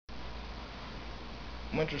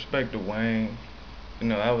Much respect to Wayne. You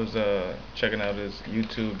know, I was checking out his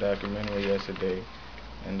YouTube documentary yesterday,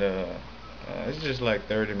 and it's just like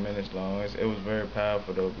 30 minutes long. It was very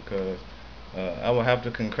powerful though because I would have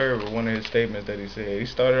to concur with one of his statements that he said. He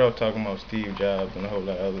started off talking about Steve Jobs and a whole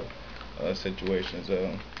lot of other situations.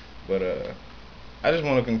 But I just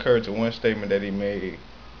want to concur to one statement that he made.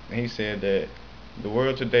 And he said that the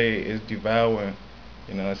world today is devouring,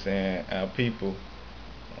 you know what I'm saying, our people,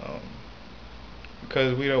 um,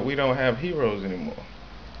 because we don't have heroes anymore.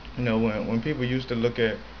 You know, when people used to look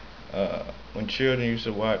at when children used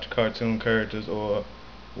to watch cartoon characters or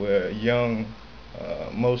where young,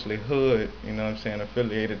 mostly hood, you know what I'm saying,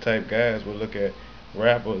 affiliated type guys would look at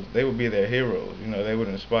rappers, they would be their heroes. You know, they would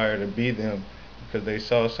inspire to be them because they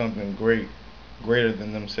saw something greater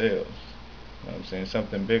than themselves. You know what I'm saying?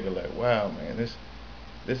 Something bigger, like, wow, man, this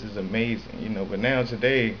is amazing. You know, but now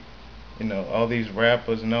today, you know, all these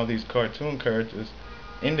rappers and all these cartoon characters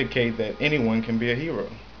indicate that anyone can be a hero.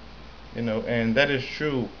 You know, and that is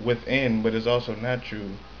true within, but it's also not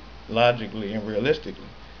true logically and realistically.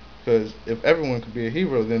 Because if everyone could be a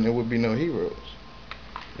hero, then there would be no heroes.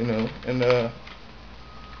 You know, and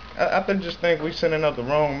just think we're sending out the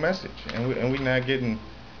wrong message, and we not getting,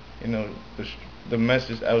 you know, the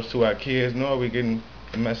message out to our kids, nor are we getting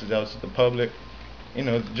the message out to the public. You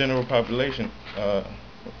know, the general population,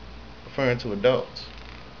 referring to adults.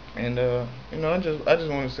 And you know, I just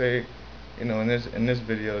want to say, you know, in this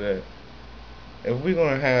video that if we're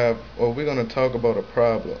gonna have or we're gonna talk about a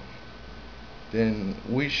problem, then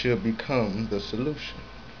we should become the solution.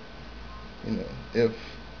 You know, if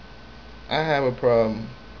I have a problem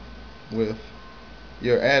with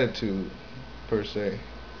your attitude per se,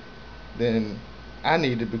 then I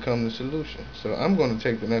need to become the solution. So I'm going to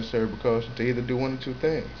take the necessary precautions to either do one or two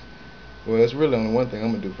things. Well, it's really only one thing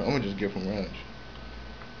I'm gonna do. I'm gonna just get from around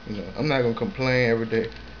you. You know, I'm not gonna complain every day.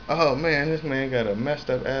 Oh man, this man got a messed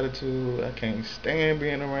up attitude. I can't stand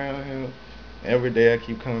being around him. Every day I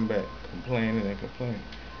keep coming back, complaining and complaining.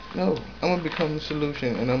 No, I'm gonna become the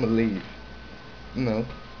solution and I'm gonna leave. You know,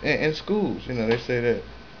 in schools, you know, they say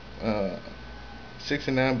that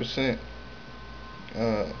 69%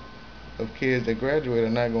 uh, of kids that graduate are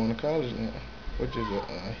not going to college now, which is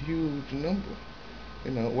a huge number.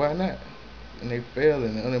 You know, why not? And they fail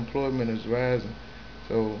and the unemployment is rising.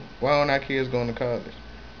 So why aren't our kids going to college?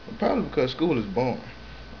 Well, probably because school is boring.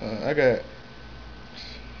 I got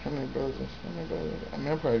how many brothers? How many brothers? I mean,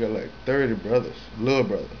 I probably got like 30 brothers, little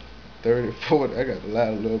brothers, 30, 40. I got a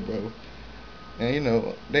lot of little brothers. And you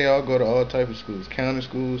know, they all go to all type of schools, county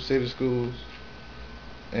schools, city schools,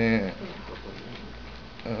 and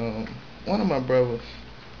um, one of my brothers,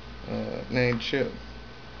 named Chip,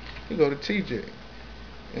 he go to TJ.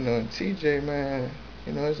 You know, and TJ, man,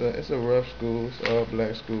 you know, it's a rough school. It's all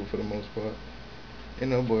black school for the most part. You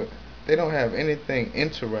know, but they don't have anything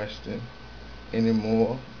interesting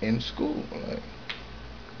anymore in school. Like,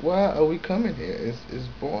 why are we coming here? It's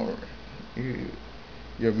boring. You,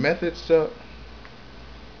 your methods suck.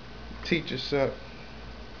 Teachers suck.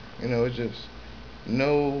 You know, it's just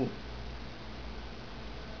no.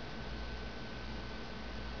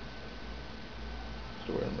 What's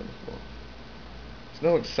the word I'm looking for? There's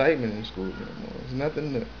no excitement in schools anymore. There's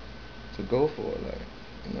nothing to go for. Like,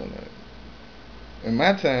 you know, like in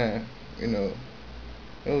my time, you know,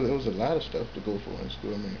 it was a lot of stuff to go for in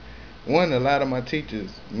school. I mean, one, a lot of my teachers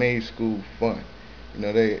made school fun. You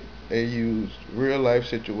know, they used real life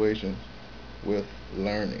situations with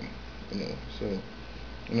learning. You know, so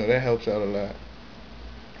you know that helps out a lot.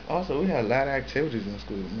 Also, we had a lot of activities in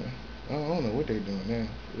school, man. I don't know what they doing now.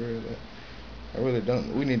 For real, like, I really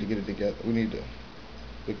don't. We need to get it together. We need to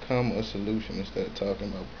become a solution instead of talking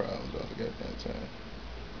about problems all the goddamn time.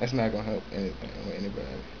 That's not gonna help anything or anybody.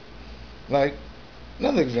 Like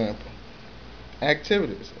another example,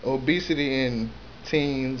 activities, obesity in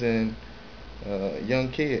teens and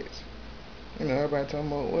young kids. You know, everybody talking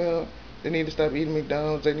about, well, they need to stop eating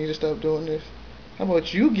McDonald's. They need to stop doing this. How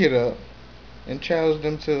about you get up and challenge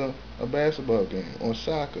them to a basketball game or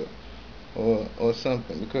soccer or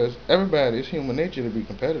something? Because everybody, it's human nature to be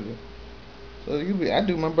competitive. So I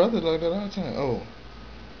do my brothers like that all the time. Oh,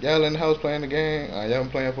 y'all in the house playing the game. Y'all been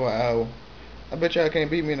playing for an hour. I bet y'all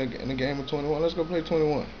can't beat me in a game of 21. Let's go play 21.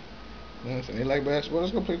 You know what I'm saying? They like basketball.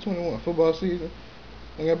 Let's go play 21. Football season.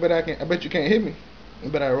 I bet I can. I bet you can't hit me. I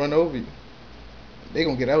bet I run over you. They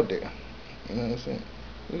gonna get out there. You know what I'm saying?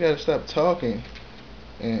 We gotta stop talking,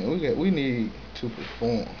 and we need to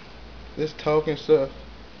perform. This talking stuff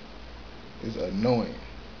is annoying,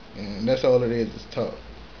 and that's all it is talk.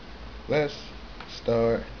 Let's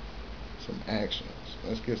start some actions.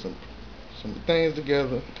 Let's get some things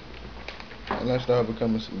together and that start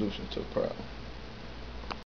becoming a solution to a problem.